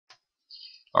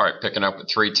All right, picking up at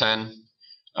 310.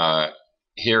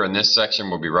 Here in this section,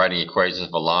 we'll be writing equations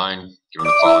of a line, given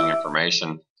the following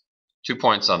information: 2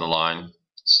 points on the line,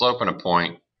 slope and a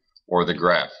point, or the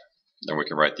graph. Then we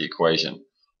can write the equation.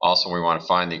 Also, we want to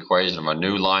find the equation of a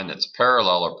new line that's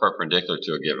parallel or perpendicular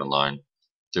to a given line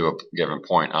through a given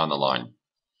point on the line.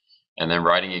 And then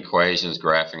writing equations,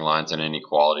 graphing lines and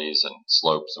inequalities and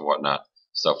slopes and whatnot,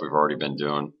 stuff we've already been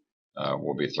doing,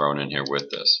 will be thrown in here with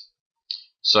this.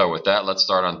 So with that, let's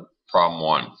start on problem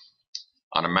 1.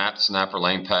 On a map, snapper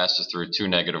lane passes through 2,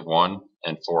 -1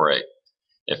 and 4, 8.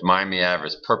 If Miami Ave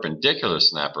is perpendicular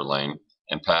snapper lane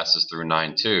and passes through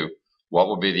 9, 2, what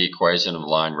will be the equation of the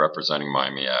line representing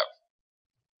Miami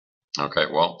Ave? Okay,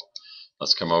 well,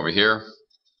 let's come over here.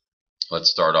 Let's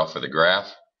start off with a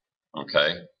graph.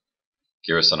 Okay,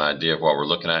 give us an idea of what we're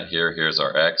looking at here. Here's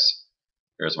our x.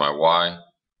 Here's my y.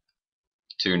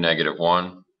 2,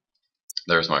 -1.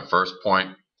 There's my first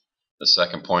point. The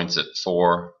second point's at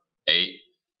 4, 8.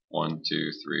 1,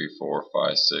 2, 3, 4,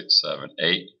 5, 6, 7,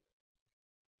 8.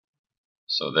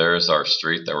 So there's our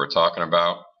street that we're talking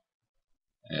about.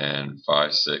 And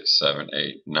 5, 6, 7,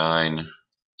 8, 9,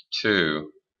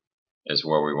 2 is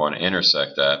where we want to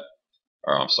intersect that.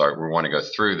 Or I'm sorry, we want to go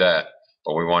through that,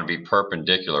 but we want to be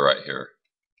perpendicular right here.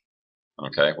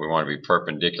 Okay, we want to be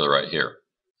perpendicular right here.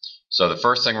 So the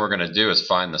first thing we're going to do is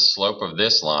find the slope of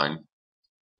this line,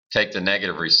 take the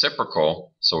negative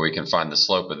reciprocal so we can find the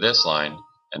slope of this line,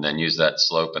 and then use that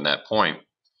slope and that point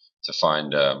to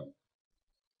find the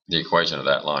equation of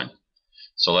that line.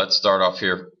 So let's start off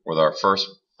here with our first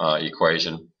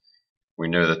equation. We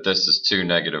knew that this is 2,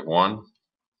 -1,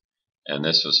 and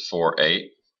this was 4,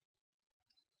 8.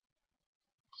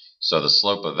 So the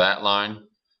slope of that line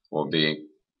will be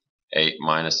 8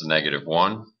 minus the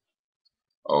 -1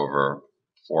 over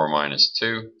 4 minus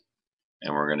 2,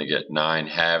 and we're going to get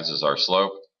 9/2 as our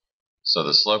slope. So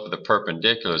the slope of the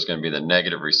perpendicular is going to be the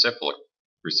negative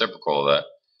reciprocal of that,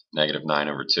 -9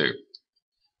 over 2.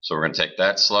 So we're going to take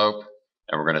that slope,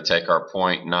 and we're going to take our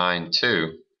point 9, 2,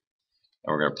 and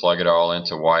we're going to plug it all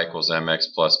into y equals mx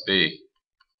plus b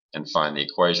and find the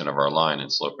equation of our line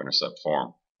in slope-intercept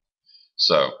form.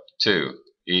 So 2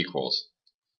 equals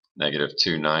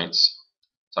 -2/9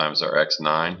 times our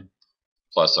x9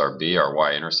 plus our b, our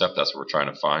y-intercept. That's what we're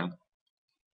trying to find.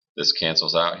 This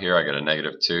cancels out here. I get a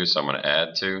 -2, so I'm going to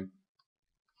add 2.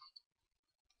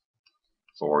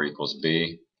 4 equals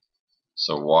b.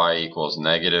 So y equals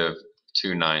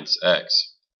 -2/9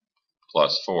 x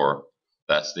plus 4.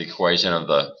 That's the equation of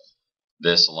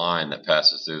this line that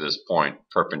passes through this point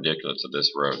perpendicular to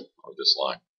this road or this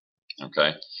line.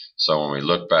 Okay, so when we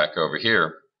look back over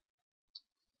here,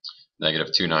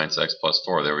 -2/9 x plus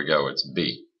 4, there we go, it's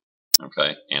b.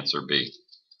 Okay, answer B.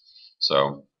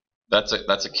 So that's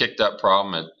a kicked up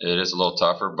problem. It is a little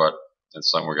tougher, but it's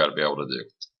something we got to be able to do.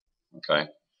 Okay.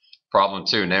 Problem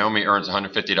 2. Naomi earns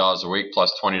 $150 a week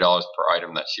plus $20 per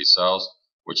item that she sells.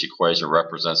 Which equation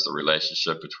represents the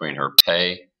relationship between her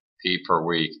pay, P per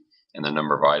week, and the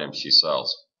number of items she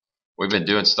sells? We've been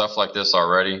doing stuff like this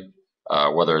already,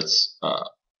 whether it's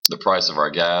the price of our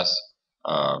gas,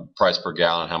 price per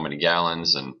gallon, how many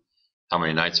gallons, and how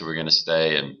many nights are we going to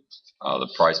stay, and the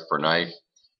price per night.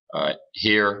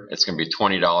 Here, it's going to be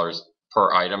 $20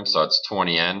 per item, so it's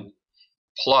 20N,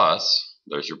 plus,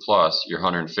 there's your plus, your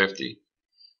 150.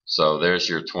 So there's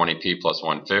your 20P plus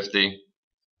 150.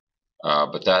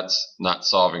 But that's not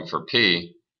solving for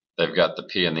P. They've got the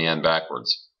P and the N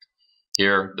backwards.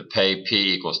 Here, the pay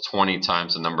P equals 20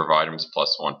 times the number of items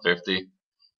plus 150.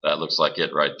 That looks like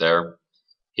it right there.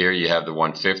 Here you have the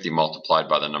 150 multiplied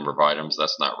by the number of items.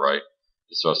 That's not right.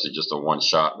 It's supposed to be just a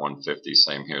one-shot 150.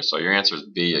 Same here. So your answer is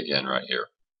B again right here.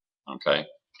 Okay,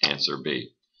 answer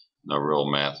B. No real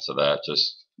math to that.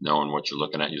 Just knowing what you're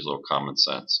looking at. Use a little common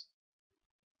sense.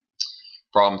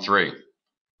 Problem 3.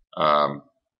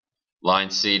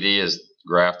 Line CD is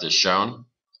graphed as shown.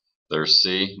 There's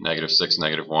C, -6,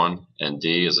 -1, and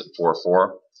D is at 4,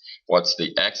 4. What's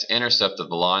the x-intercept of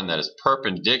the line that is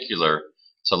perpendicular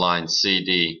to line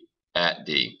CD at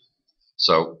D?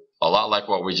 So a lot like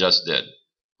what we just did.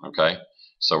 Okay,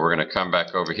 so we're going to come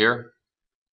back over here.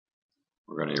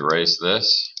 We're going to erase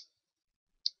this.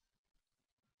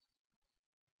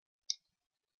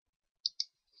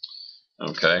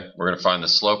 Okay, we're going to find the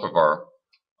slope of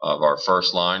our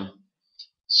first line.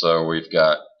 So we've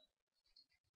got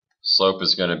slope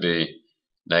is going to be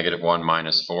 -1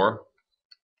 minus 4.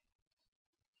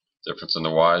 Difference in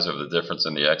the y's over the difference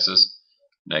in the x's.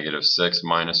 -6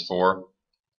 minus 4.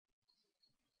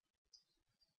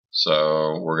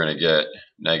 So we're going to get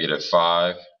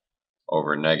 -5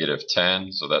 over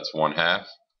 -10. So that's 1/2.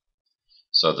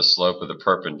 So the slope of the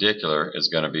perpendicular is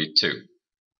going to be 2,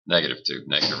 negative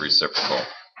reciprocal.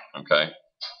 Okay?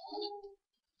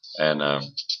 And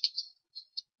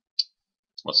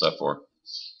what's that for?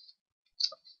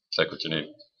 Take what you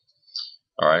need.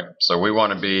 All right, so we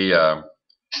want to be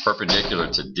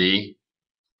perpendicular to D.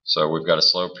 So we've got a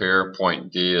slope here.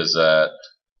 Point D is at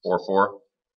 4, 4.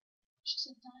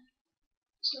 It's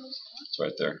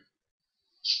right there.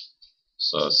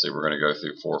 So let's see, we're going to go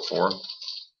through 4, 4.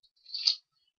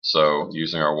 So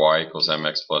using our y equals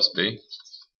mx plus b.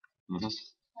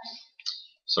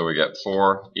 So we got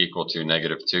 4 equal to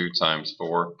negative 2 times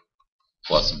 4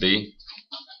 plus b.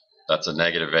 That's a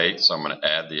negative 8, so I'm going to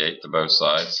add the 8 to both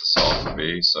sides to solve for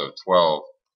b. So 12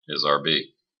 is our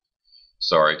b.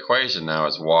 So our equation now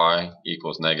is y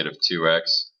equals negative 2x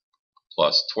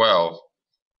plus 12.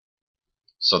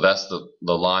 So that's the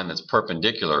line that's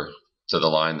perpendicular to the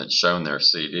line that's shown there,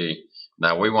 CD.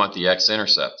 Now we want the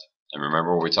x-intercept. And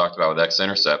remember what we talked about with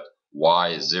x-intercept, y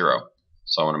is 0.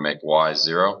 So I'm going to make y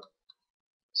 0.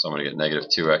 So I'm going to get negative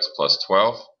 2x plus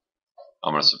 12.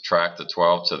 I'm going to subtract the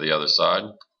 12 to the other side.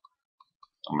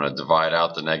 I'm going to divide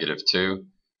out the negative 2.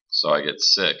 So I get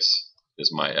 6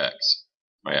 is my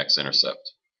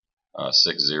x-intercept.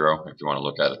 6, 0, if you want to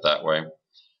look at it that way.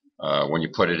 When you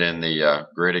put it in the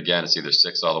grid again, it's either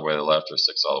 6 all the way to the left or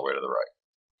 6 all the way to the right.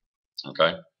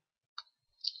 Okay?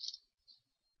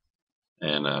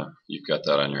 And you've got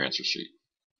that on your answer sheet.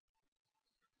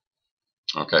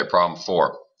 Okay, problem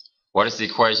 4. What is the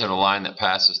equation of a line that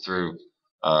passes through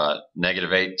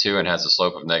negative 8, 2 and has a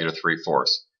slope of negative 3/4?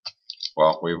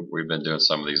 Well, we've been doing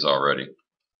some of these already.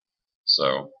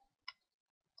 So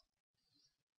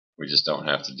we just don't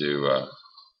have to do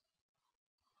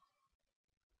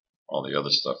all the other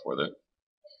stuff with it.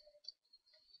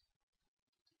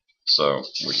 So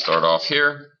we start off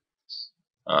here,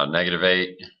 negative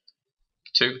 8,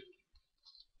 2.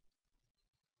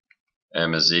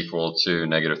 M is equal to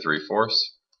negative 3/4.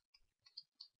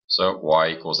 So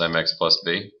y equals mx plus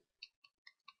b.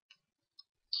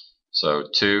 So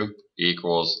 2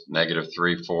 equals negative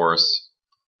 3/4.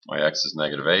 My x is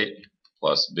negative 8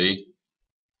 plus b.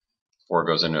 4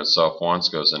 goes into itself once,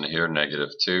 goes into here, negative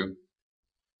 2.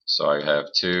 So I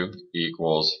have 2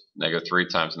 equals negative 3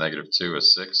 times negative 2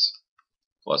 is 6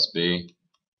 plus b.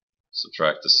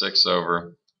 Subtract the 6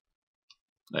 over.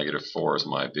 Negative 4 is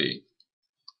my b.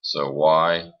 So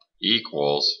y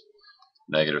equals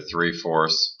negative 3/4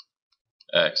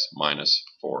 x minus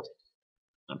 4.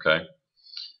 Okay?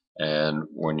 And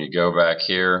when you go back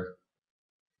here,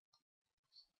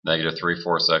 negative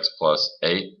 3/4 x plus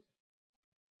 8,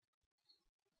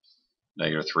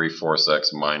 negative 3/4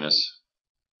 x minus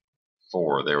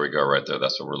 4. There we go right there.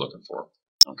 That's what we're looking for.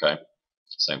 Okay?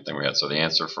 Same thing we had. So the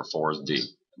answer for 4 is D, and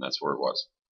that's where it was.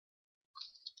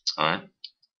 All right?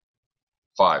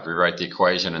 5. Rewrite the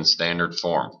equation in standard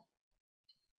form.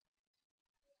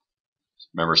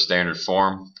 Remember, standard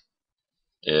form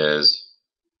is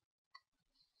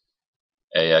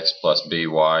ax plus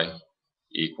by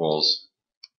equals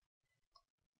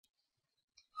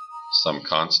some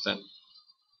constant.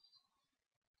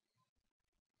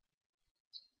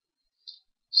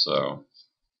 So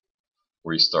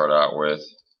we start out with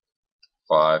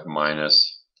 5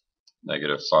 minus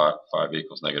negative 5. 5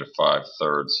 equals negative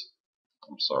 5/3.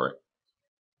 I'm sorry.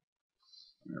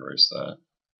 Let me erase that.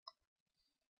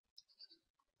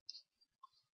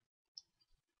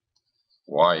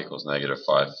 Y equals negative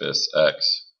 5/5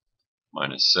 x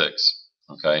minus 6.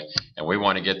 Okay? And we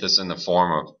want to get this in the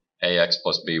form of ax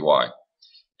plus by.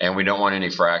 And we don't want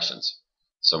any fractions.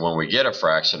 So when we get a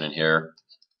fraction in here,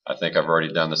 I think I've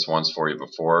already done this once for you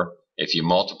before. If you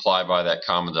multiply by that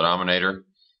common denominator,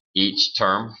 each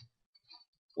term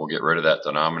will get rid of that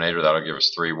denominator. That'll give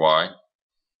us 3y.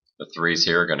 The 3's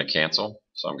here are going to cancel.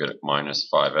 So I'm going to minus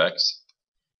 5x.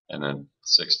 And then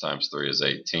 6 times 3 is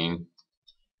 18.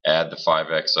 Add the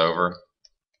 5x over.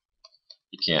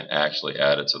 You can't actually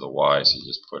add it to the y, so you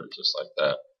just put it just like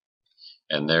that.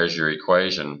 And there's your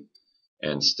equation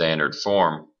in standard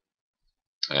form,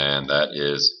 and that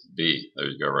is B. There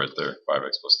you go right there.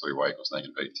 5x plus 3y equals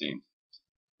negative 18.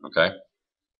 Okay?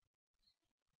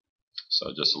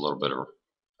 So just a little bit of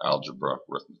algebra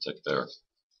arithmetic there.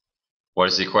 What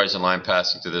is the equation line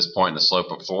passing through this point in the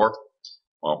slope of 4?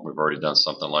 Well, we've already done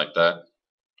something like that.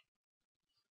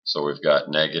 So we've got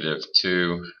negative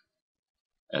 2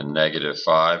 and negative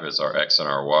 5 as our x and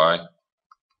our y.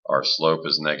 Our slope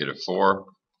is negative 4.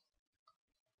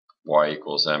 Y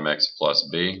equals mx plus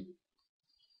b.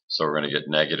 So we're going to get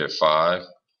negative 5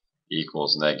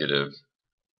 equals negative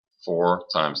 4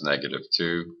 times negative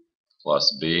 2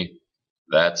 plus b.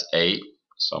 That's 8.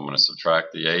 So I'm going to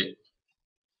subtract the 8.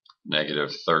 Negative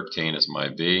 13 is my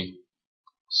b.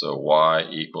 So y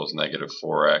equals negative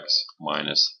 4x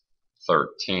minus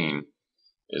 13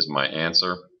 is my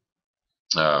answer.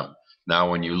 Now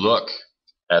when you look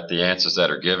at the answers that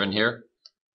are given here,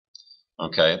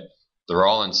 okay, they're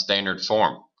all in standard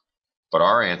form. But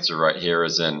our answer right here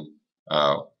is in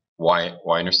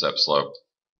y-intercept slope,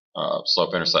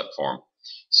 slope-intercept form.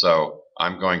 So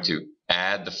I'm going to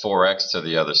add the 4x to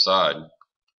the other side.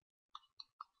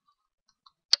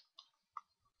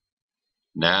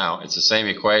 Now it's the same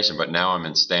equation, but now I'm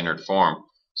in standard form.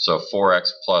 So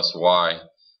 4x plus y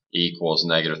equals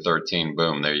negative 13.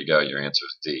 Boom, there you go. Your answer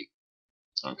is D.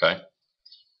 Okay?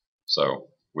 So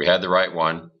we had the right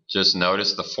one. Just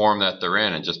notice the form that they're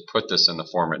in and just put this in the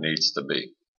form it needs to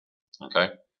be.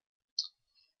 Okay?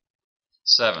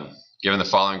 7. Given the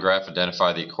following graph,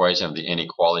 identify the equation of the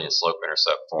inequality in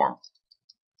slope-intercept form.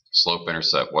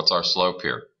 Slope-intercept. What's our slope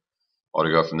here? Well,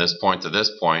 to go from this point to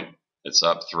this point, it's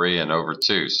up 3 and over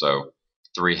 2, so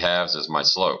 3/2 is my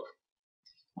slope.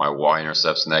 My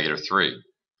y-intercept's negative 3.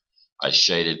 I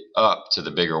shaded up to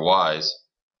the bigger y's,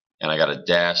 and I got a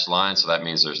dashed line, so that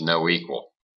means there's no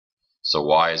equal. So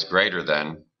y is greater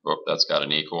than, that's got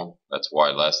an equal, that's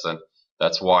y less than,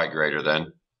 that's y greater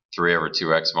than 3 over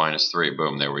 2x minus 3.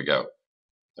 Boom, there we go.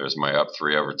 There's my up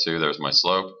 3 over 2, there's my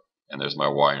slope, and there's my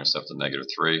y-intercept of negative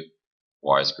 3.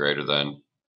 Y is greater than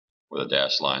with a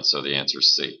dashed line, so the answer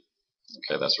is C.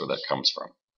 Okay, that's where that comes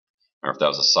from. Or if that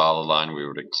was a solid line, we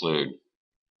would include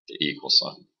the equal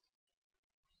sign.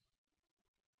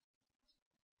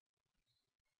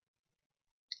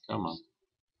 Come on.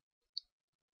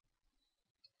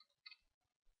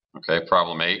 Okay,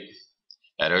 problem 8.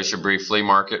 At Ocean Breeze Flea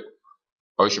Market,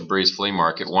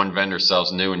 one vendor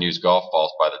sells new and used golf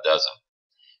balls by the dozen.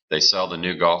 They sell the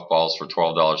new golf balls for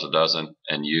 $12 a dozen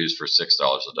and used for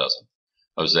 $6 a dozen.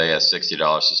 Jose has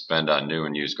 $60 to spend on new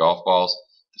and used golf balls.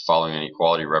 The following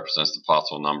inequality represents the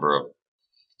possible number of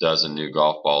dozen new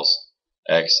golf balls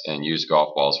X and used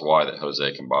golf balls Y that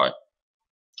Jose can buy.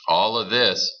 All of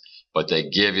this, but they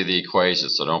give you the equation,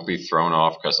 so don't be thrown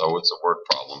off because, oh, it's a word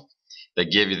problem. They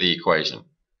give you the equation.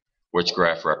 Which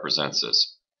graph represents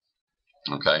this?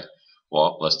 Okay,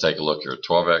 well, let's take a look here.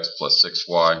 12x plus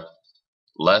 6y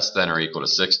less than or equal to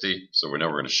 60, so we know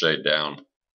we're going to shade down.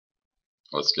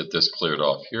 Let's get this cleared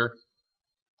off here.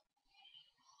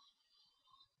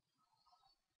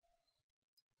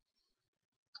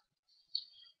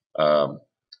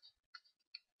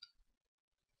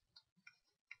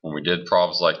 When we did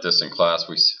problems like this in class,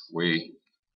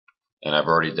 and I've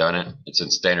already done it, it's in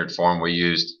standard form, we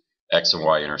used x and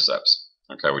y intercepts.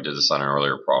 Okay, we did this on an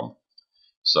earlier problem.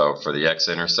 So for the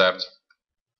x-intercept,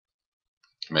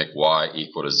 make y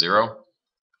equal to 0.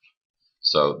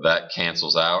 So that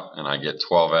cancels out, and I get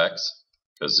 12x,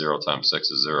 because 0 times 6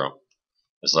 is 0,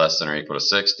 is less than or equal to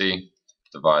 60.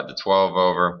 Divide the 12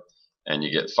 over, and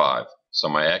you get 5. So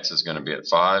my x is going to be at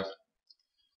 5.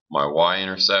 My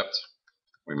y-intercept,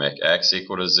 we make x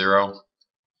equal to 0.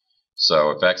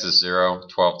 So if x is 0,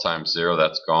 12 times 0,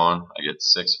 that's gone. I get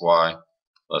 6y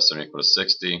less than or equal to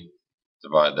 60.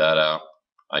 Divide that out,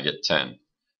 I get 10.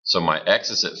 So my x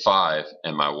is at 5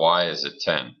 and my y is at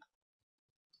 10.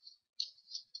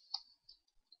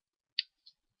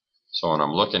 So when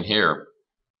I'm looking here,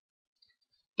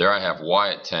 there I have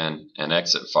y at 10 and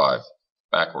x at 5.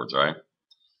 Backwards, right?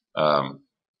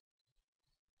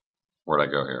 Where'd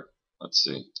I go here? Let's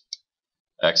see.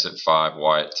 X at 5,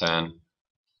 y at 10.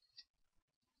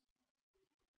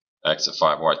 X at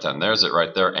 5, y at 10. There's it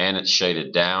right there, and it's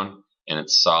shaded down, and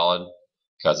it's solid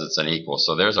because it's an equal.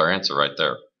 So there's our answer right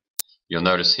there. You'll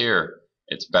notice here,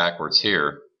 it's backwards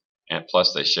here, and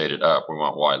plus they shaded up. We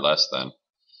want y less than.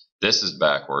 This is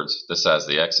backwards. This has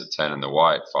the x at 10 and the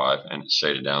y at 5, and it's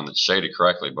shaded down. It's shaded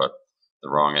correctly, but the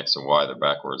wrong x and y, they're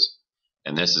backwards.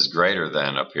 And this is greater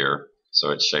than up here, so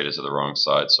it's shaded to the wrong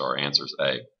side, so our answer is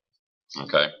A.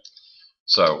 Okay,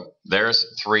 so there's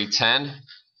 310.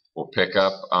 We'll pick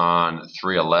up on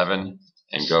 311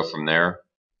 and go from there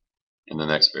in the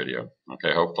next video.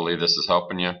 Okay, hopefully this is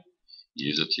helping you.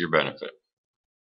 Use it to your benefit.